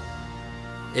faster.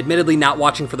 Admittedly, not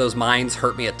watching for those mines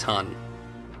hurt me a ton.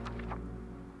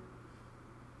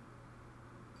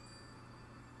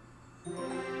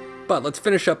 But let's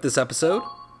finish up this episode.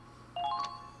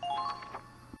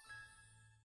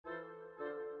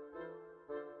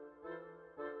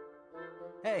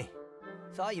 Hey,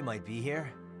 thought you might be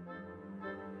here.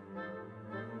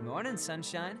 Morning,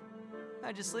 sunshine.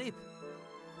 How'd you sleep?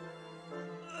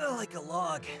 Like a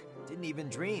log. Didn't even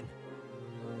dream.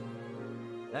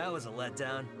 That was a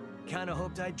letdown. Kinda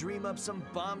hoped I'd dream up some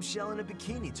bombshell in a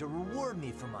bikini to reward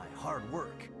me for my hard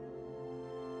work.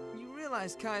 You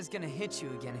realize Kai's gonna hit you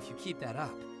again if you keep that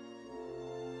up.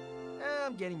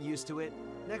 I'm getting used to it.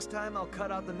 Next time I'll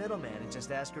cut out the middleman and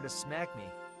just ask her to smack me.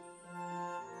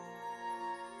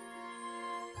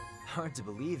 Hard to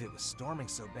believe it was storming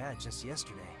so bad just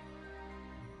yesterday.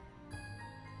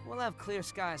 We'll have clear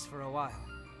skies for a while.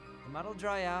 The mud'll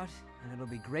dry out, and it'll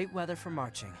be great weather for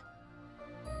marching.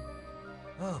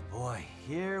 Oh boy,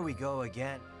 here we go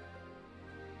again.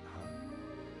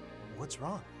 What's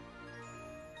wrong?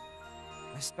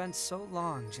 I spent so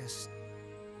long just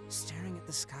staring at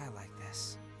the sky like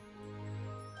this.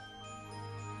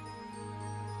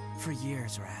 For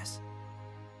years, Raz.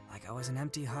 Like I was an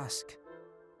empty husk.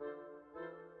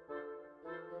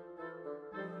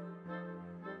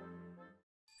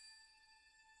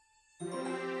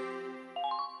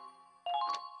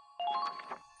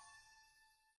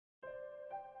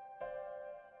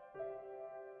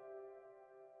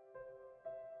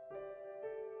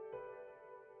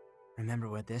 Remember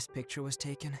where this picture was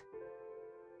taken? Of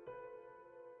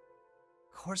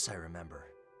course I remember.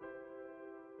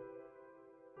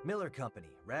 Miller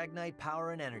Company, Ragnite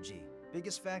Power and Energy.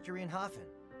 Biggest factory in Hafen.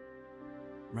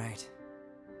 Right.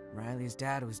 Riley's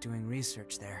dad was doing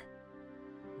research there.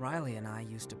 Riley and I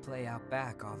used to play out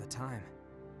back all the time.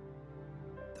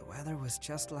 The weather was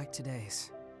just like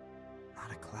today's.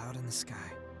 Not a cloud in the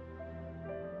sky.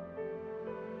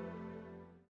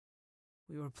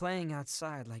 We were playing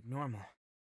outside like normal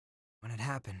when it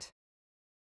happened.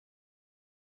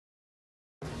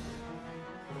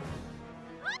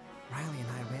 Riley and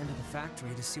I ran to the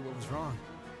factory to see what was wrong.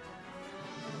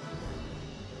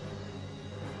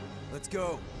 Let's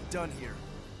go. Done here.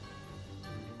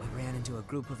 We ran into a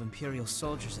group of Imperial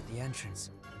soldiers at the entrance.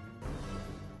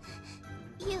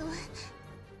 You.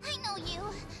 I know you.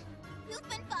 You've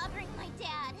been bothering my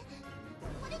dad.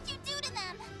 What did you do to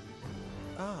them?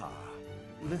 Ah,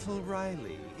 little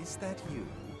Riley, is that you?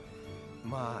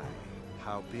 My,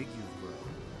 how big you've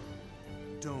grown.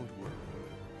 Don't worry.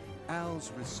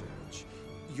 Al's research,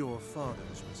 your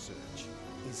father's research,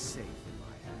 is safe in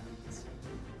my hands.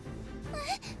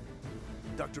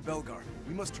 Dr. Belgar,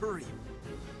 we must hurry.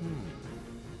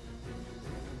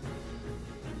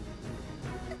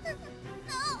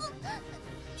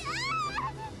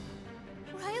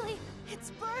 Riley,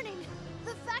 it's burning!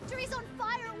 The factory's on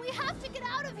fire! We have to get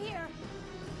out of here!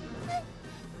 Dad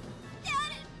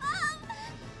and Mom!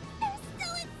 They're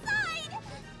still inside!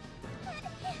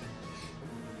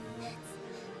 It's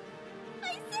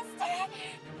my sister!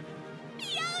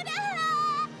 Fiona!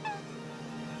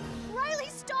 Riley,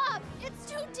 stop! It's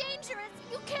too dangerous!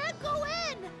 You can't go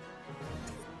in!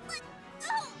 Let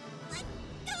go! Let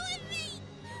go of me!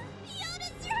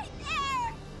 Fiona's right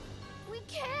there! We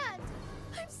can't!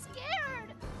 I'm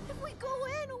scared! If we go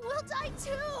in, we'll die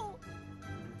too!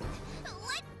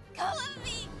 Let go of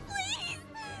me, please!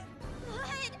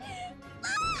 Let...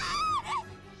 Ah!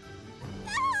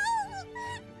 No!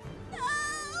 No!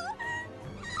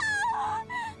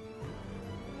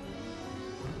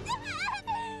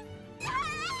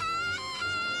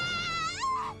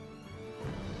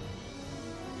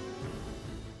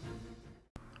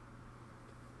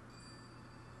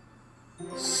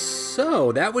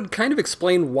 So, that would kind of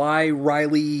explain why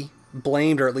Riley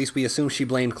blamed, or at least we assume she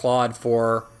blamed Claude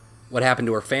for what happened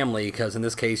to her family, because in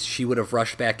this case, she would have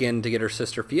rushed back in to get her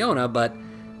sister Fiona, but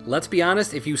let's be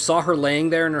honest, if you saw her laying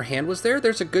there and her hand was there,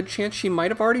 there's a good chance she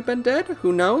might have already been dead.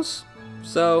 Who knows?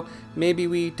 So, maybe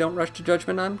we don't rush to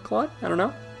judgment on Claude? I don't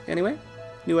know. Anyway,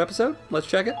 new episode. Let's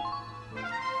check it.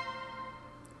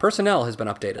 Personnel has been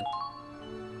updated.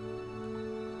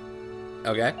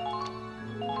 Okay.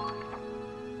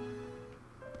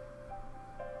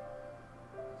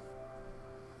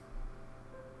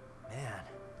 Man,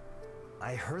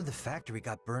 I heard the factory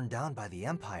got burned down by the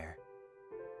Empire.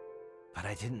 But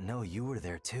I didn't know you were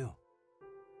there too.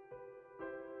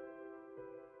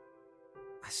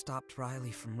 I stopped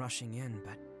Riley from rushing in,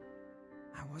 but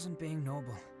I wasn't being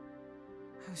noble.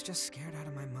 I was just scared out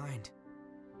of my mind.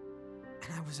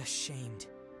 And I was ashamed.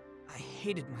 I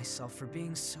hated myself for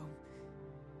being so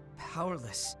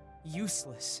powerless,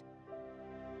 useless.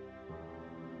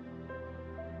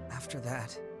 After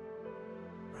that,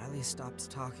 Riley stopped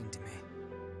talking to me.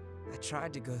 I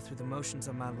tried to go through the motions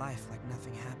of my life like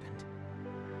nothing happened.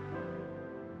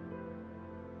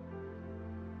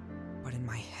 But in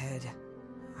my head,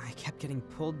 I kept getting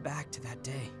pulled back to that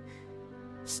day.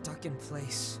 Stuck in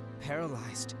place,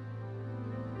 paralyzed.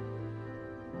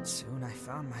 Soon I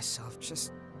found myself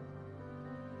just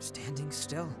standing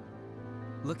still,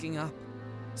 looking up,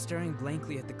 staring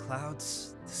blankly at the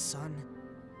clouds, the sun,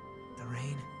 the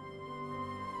rain.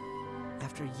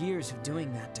 After years of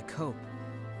doing that to cope,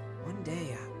 one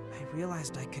day I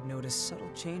realized I could notice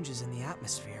subtle changes in the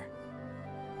atmosphere.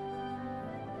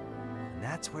 And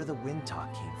that's where the wind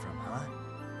talk came from, huh?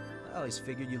 I always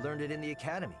figured you learned it in the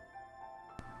academy.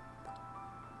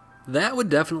 That would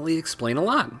definitely explain a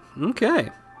lot. Okay.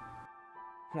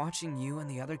 Watching you and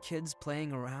the other kids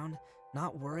playing around,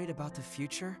 not worried about the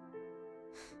future,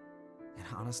 it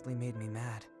honestly made me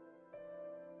mad.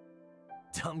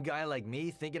 Dumb guy like me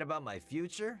thinking about my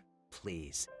future?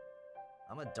 Please.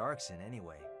 I'm a Darkson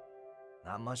anyway.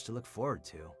 Not much to look forward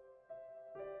to.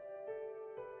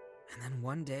 And then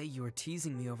one day you were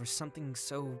teasing me over something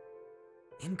so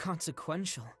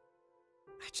inconsequential.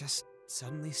 I just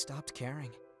suddenly stopped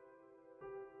caring.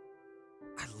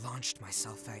 I launched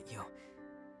myself at you,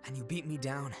 and you beat me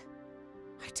down.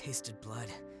 I tasted blood.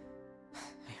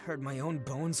 I heard my own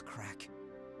bones crack.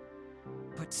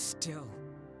 But still,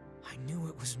 I knew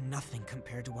it was nothing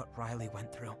compared to what Riley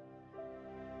went through.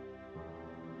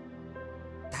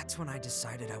 That's when I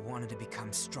decided I wanted to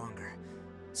become stronger,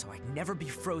 so I'd never be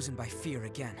frozen by fear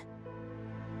again.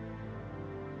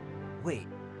 Wait,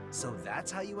 so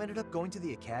that's how you ended up going to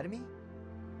the academy?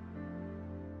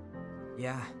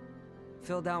 Yeah.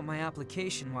 Filled out my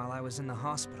application while I was in the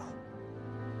hospital.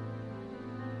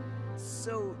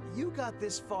 So you got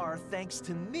this far thanks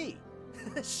to me.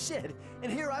 Shit,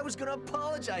 and here I was gonna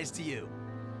apologize to you.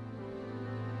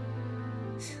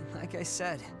 Like I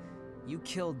said, you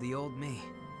killed the old me.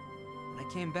 When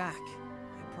I came back,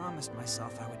 I promised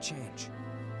myself I would change.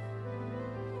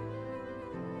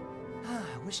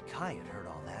 wish Kai had heard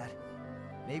all that.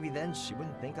 Maybe then she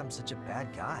wouldn't think I'm such a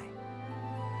bad guy.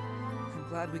 I'm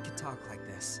glad we could talk like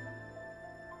this.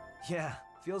 Yeah,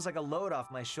 feels like a load off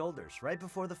my shoulders right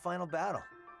before the final battle.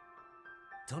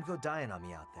 Don't go dying on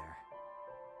me out there.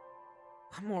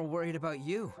 I'm more worried about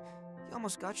you. You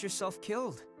almost got yourself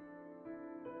killed.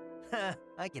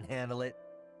 I can handle it.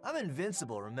 I'm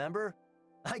invincible, remember?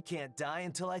 I can't die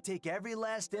until I take every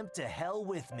last imp to hell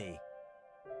with me.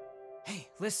 Hey,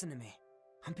 listen to me.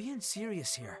 I'm being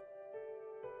serious here.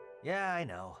 Yeah, I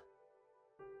know.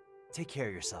 Take care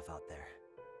of yourself out there.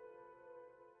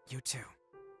 You too.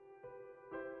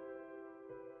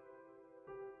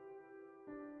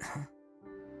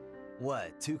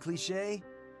 What, too cliche?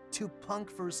 Too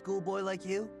punk for a schoolboy like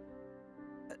you?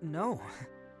 No.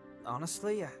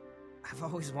 Honestly, I've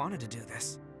always wanted to do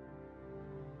this.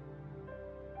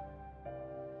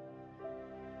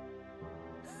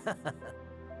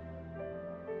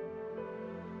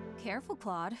 Careful,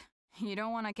 Claude. You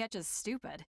don't want to catch us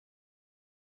stupid.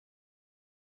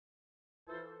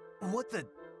 What the...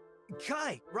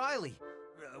 Kai, Riley,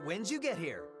 when'd you get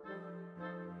here?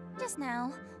 Just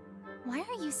now. Why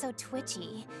are you so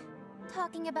twitchy?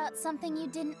 Talking about something you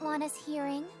didn't want us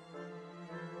hearing?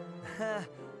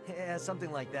 Yeah,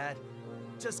 something like that.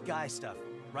 Just guy stuff.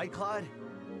 Right, Claude?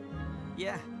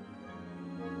 Yeah.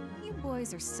 You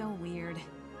boys are so weird.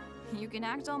 You can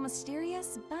act all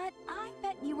mysterious, but I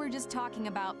bet you were just talking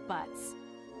about butts.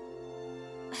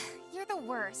 You're the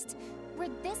worst. We're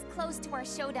this close to our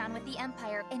showdown with the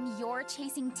Empire, and you're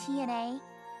chasing TNA?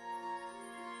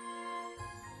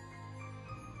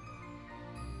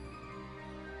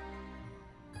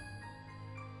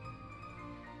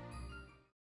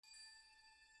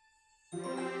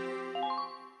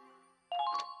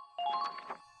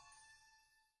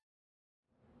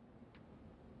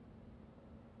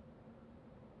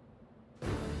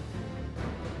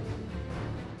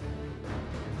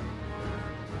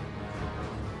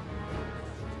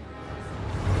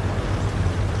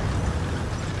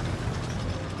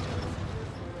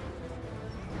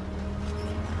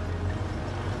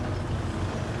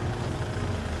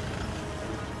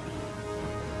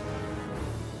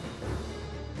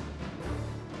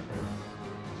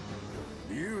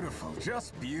 Beautiful,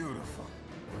 just beautiful.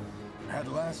 At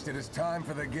last it is time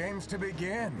for the games to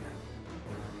begin.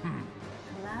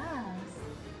 Class,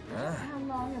 Huh? how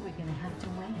long are we gonna have to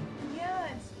wait? Yeah,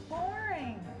 it's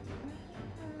boring.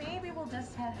 Maybe we'll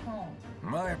just head home.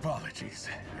 My apologies.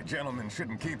 A gentleman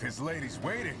shouldn't keep his ladies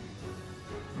waiting.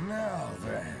 Now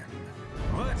then,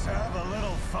 let's have a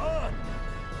little fun!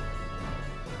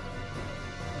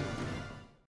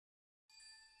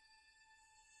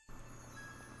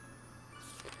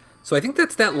 So I think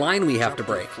that's that line we have to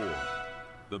break. Chapter 4,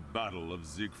 the Battle of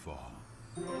Ziegfall.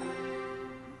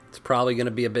 It's probably going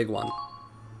to be a big one.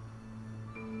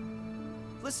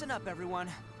 Listen up, everyone.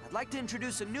 I'd like to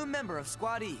introduce a new member of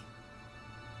Squad E.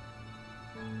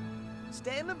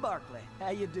 Stanley Barkley, how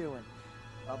you doing?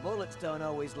 My bullets don't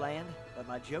always land, but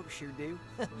my jokes sure do.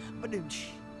 Badoonch.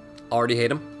 Already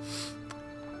hate him.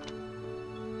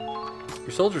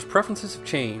 Your soldiers' preferences have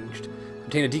changed.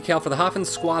 Obtain a decal for the Hoffen's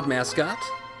squad mascot.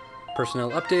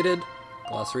 Personnel updated.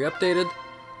 Glossary updated.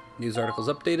 News articles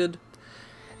updated.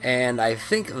 And I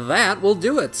think that will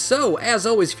do it. So, as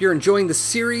always, if you're enjoying the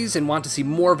series and want to see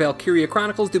more Valkyria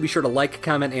Chronicles, do be sure to like,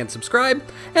 comment, and subscribe.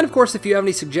 And of course, if you have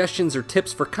any suggestions or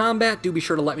tips for combat, do be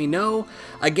sure to let me know.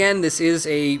 Again, this is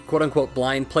a quote-unquote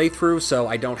blind playthrough, so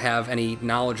I don't have any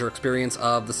knowledge or experience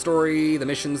of the story, the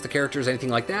missions, the characters, anything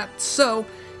like that. So,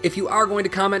 if you are going to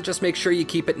comment, just make sure you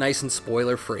keep it nice and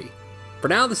spoiler-free. For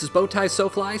now, this is Bowtie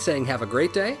SoFly saying have a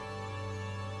great day,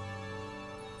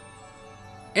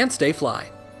 and stay fly.